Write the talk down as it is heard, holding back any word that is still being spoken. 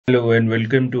Hello and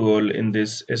welcome to all in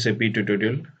this SAP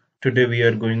tutorial. Today we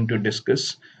are going to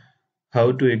discuss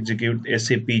how to execute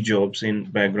SAP jobs in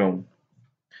background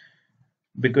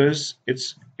because it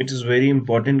is very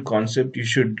important concept. You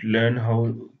should learn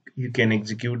how you can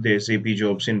execute the SAP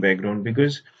jobs in background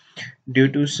because due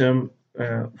to some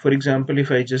for example,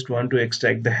 if I just want to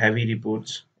extract the heavy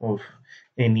reports of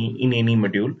any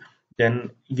module,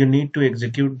 then you need to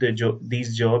execute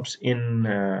these jobs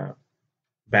in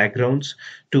backgrounds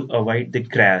to avoid the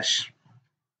crash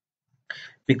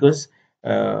because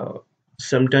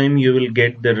sometime you will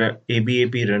get the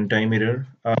ABAP runtime error,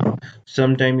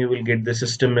 sometime you will get the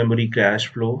system memory crash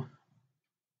flow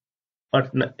or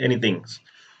anything.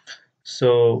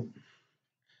 So,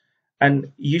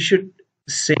 and you should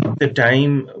save the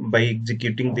time by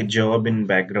executing the job in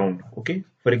background. Okay,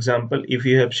 for example, if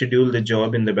you have scheduled the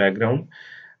job in the background,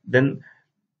 then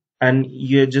and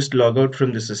you just log out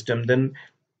from the system, then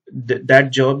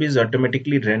that job is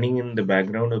automatically running in the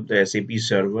background of the SAP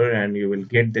server, and you will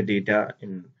get the data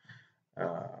in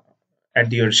uh,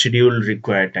 at your scheduled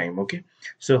required time. Okay,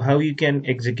 so how you can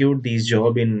execute these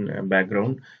job in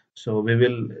background, so we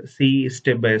will see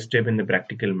step by step in the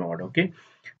practical mode. Okay,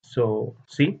 so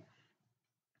see,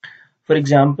 for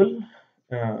example,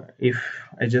 if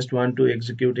I just want to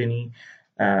execute any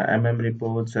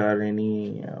reports or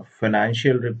any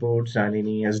financial reports and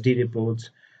any SD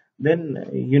reports, then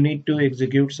you need to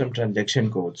execute some transaction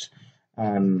codes,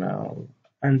 and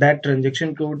that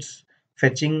transaction codes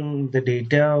fetching the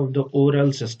data of the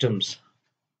overall systems.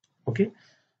 Okay,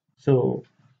 so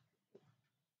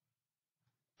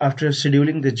after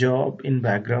scheduling the job in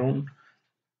background,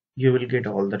 you will get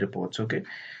all the reports. Okay,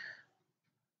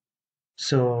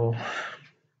 so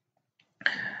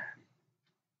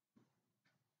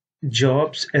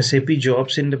jobs, SAP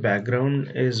jobs in the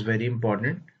background is very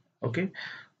important. Okay,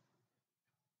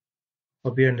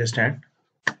 hope you understand.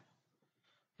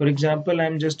 For example,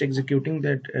 I'm just executing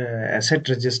that asset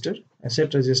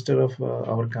register of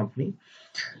our company.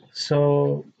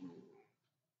 So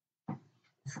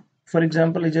for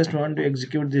example, I just want to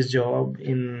execute this job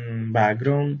in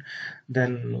background.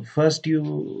 Then first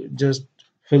you just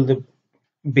fill the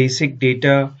basic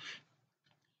data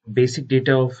basic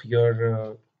data of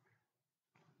your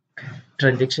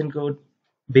transaction code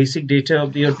basic data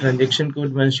of your transaction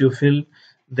code. Once you fill,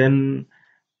 then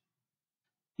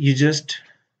you just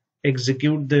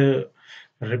execute the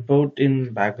report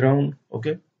in background.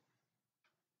 Okay,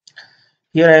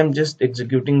 here I am just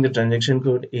executing the transaction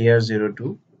code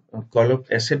AR02, call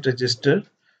up asset register.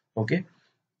 Okay,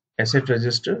 asset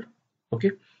register.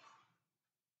 Okay,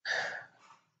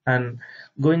 and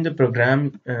go in the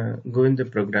program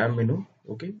menu.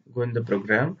 Okay, go in the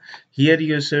program. Here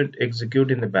you should execute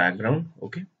in the background.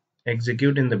 Okay,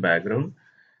 execute in the background,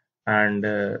 and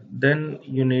then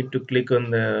you need to click on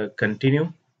the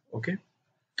continue. Okay,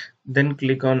 then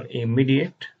click on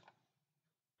immediate.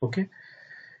 Okay,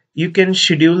 you can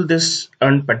schedule this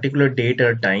on particular date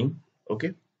or time.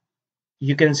 Okay,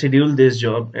 you can schedule this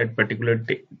job at particular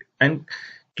date and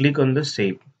click on the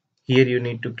save. Here you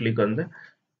need to click on the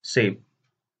save.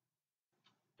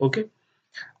 Okay,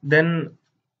 then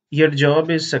your job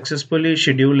is successfully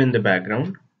scheduled in the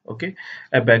background. Okay,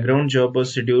 a background job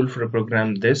was scheduled for a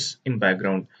program this in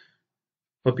background.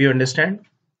 Hope you understand.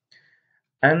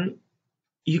 And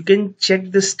you can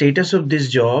check the status of this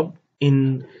job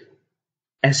in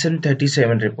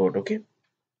SM37 report. Okay,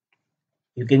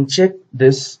 you can check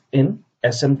this in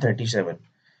SM37.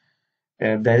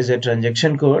 There is a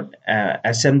transaction code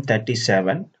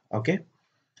SM37. Okay,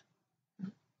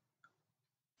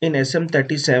 in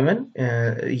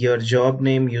SM37, your job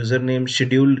name, username,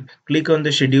 schedule, click on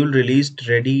the schedule, released,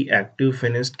 ready, active,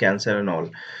 finished, cancel, and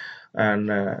all, and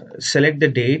select the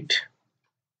date.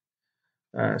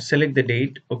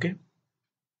 Okay,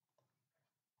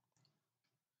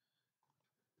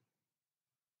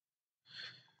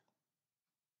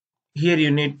 here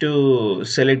you need to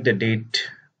select the date.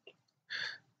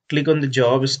 Click on the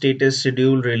job status,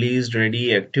 schedule, released,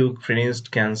 ready, active,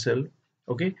 finished, cancel.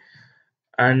 Okay,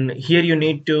 and here you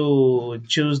need to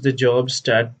choose the job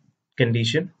start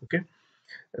condition. Okay,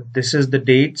 this is the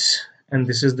dates and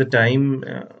this is the time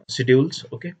schedules.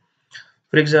 Okay,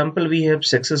 for example, we have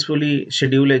successfully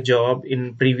scheduled a job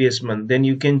in previous month, then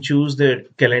you can choose the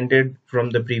calendar from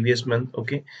the previous month.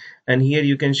 Okay, and here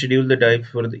you can schedule the day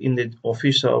for in the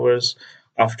office hours.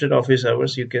 After office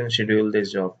hours you can schedule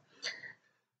this job.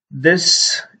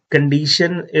 This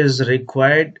condition is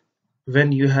required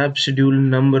when you have scheduled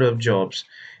number of jobs.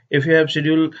 If you have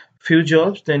scheduled few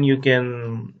jobs, then you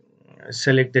can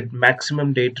select that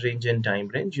maximum date range and time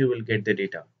range. You will get the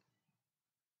data.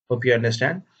 Hope you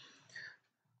understand.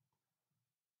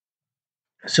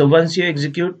 So once you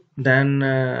execute, then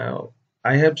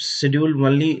I have scheduled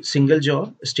only single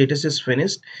job, status is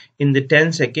finished in the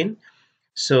 10 second.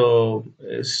 So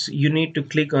you need to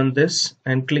click on this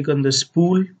and click on the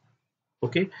spool.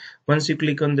 Okay, once you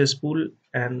click on the spool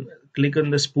and click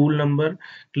on the spool number,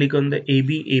 click on the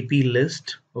ABAP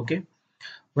list. Okay,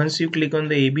 once you click on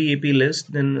the ABAP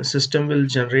list, then the system will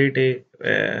generate a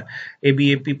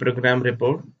ABAP program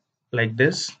report like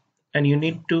this, and you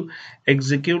need to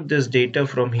execute this data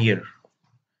from here.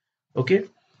 Okay,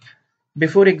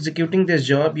 before executing this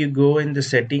job, you go in the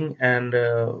setting and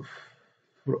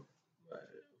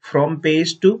from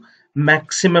page to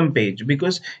maximum page,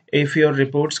 because if your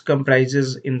reports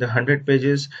comprises in the 100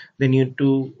 pages, then you need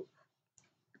to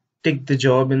tick the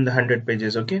job in the 100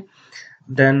 pages. Okay,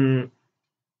 then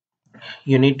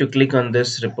you need to click on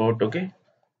this report. Okay,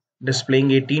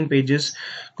 displaying 18 pages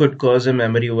could cause a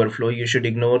memory overflow, you should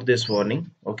ignore this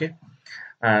warning. Okay,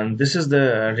 and this is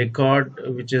the record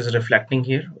which is reflecting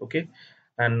here. Okay,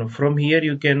 and from here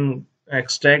you can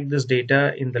extract this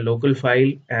data in the local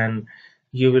file, and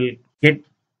you will get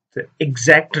the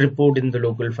exact report in the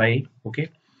local file. Okay,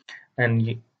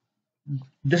 and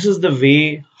this is the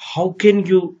way how can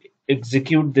you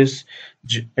execute this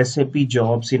SAP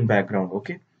jobs in background.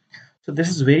 Okay, so this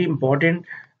is very important,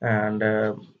 and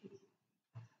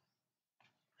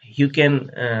you can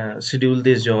schedule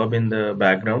this job in the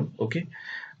background. Okay,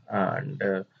 and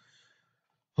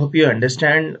hope you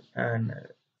understand, and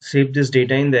save this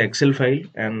data in the Excel file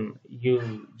and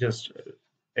you just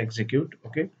execute.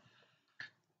 Okay,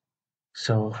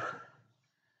 so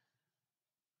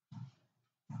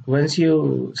once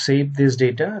you save this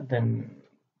data, then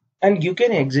and you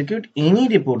can execute any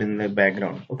report in the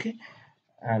background. Okay,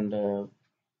 and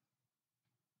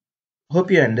hope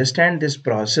you understand this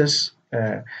process,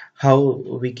 how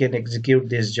we can execute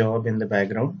this job in the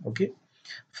background. Okay,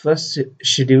 first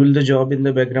schedule the job in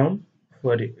the background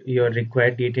for your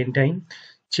required date and time.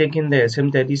 Check in the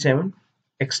SM37.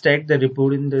 Extract the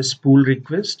report in the spool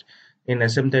request in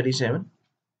SM37.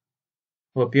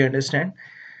 Hope you understand.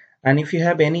 And if you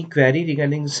have any query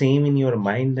regarding same in your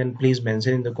mind, then please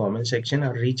mention in the comment section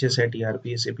or reach us at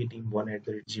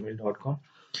erpsapteam1@gmail.com,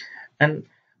 and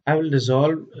I will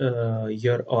resolve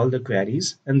your all the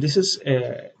queries. And this is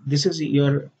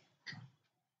your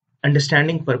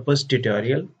understanding purpose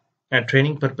tutorial,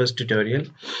 training purpose tutorial.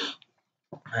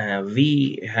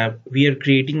 We are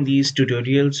creating these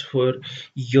tutorials for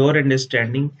your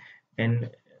understanding,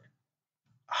 and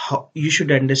how you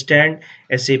should understand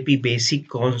SAP basic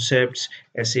concepts,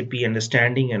 SAP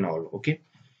understanding and all. Okay,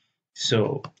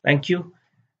 so thank you,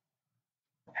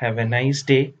 have a nice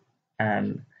day,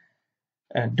 and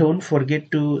don't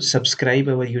forget to subscribe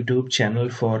our YouTube channel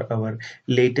for our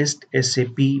latest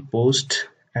SAP post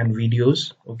and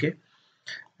videos. Okay,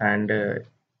 and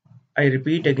I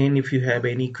repeat again, if you have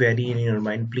any query in your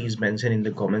mind, please mention in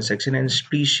the comment section, and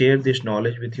please share this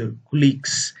knowledge with your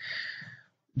colleagues,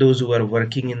 those who are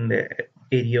working in the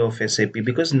area of SAP,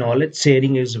 because knowledge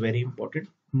sharing is very important.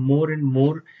 More and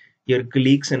more your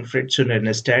colleagues and friends should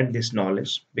understand this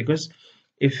knowledge, because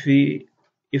if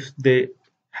they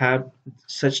have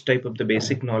such type of the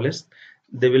basic knowledge,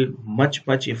 they will much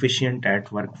efficient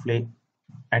at workplace,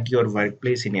 at your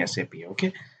workplace in SAP.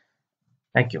 Okay,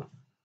 thank you.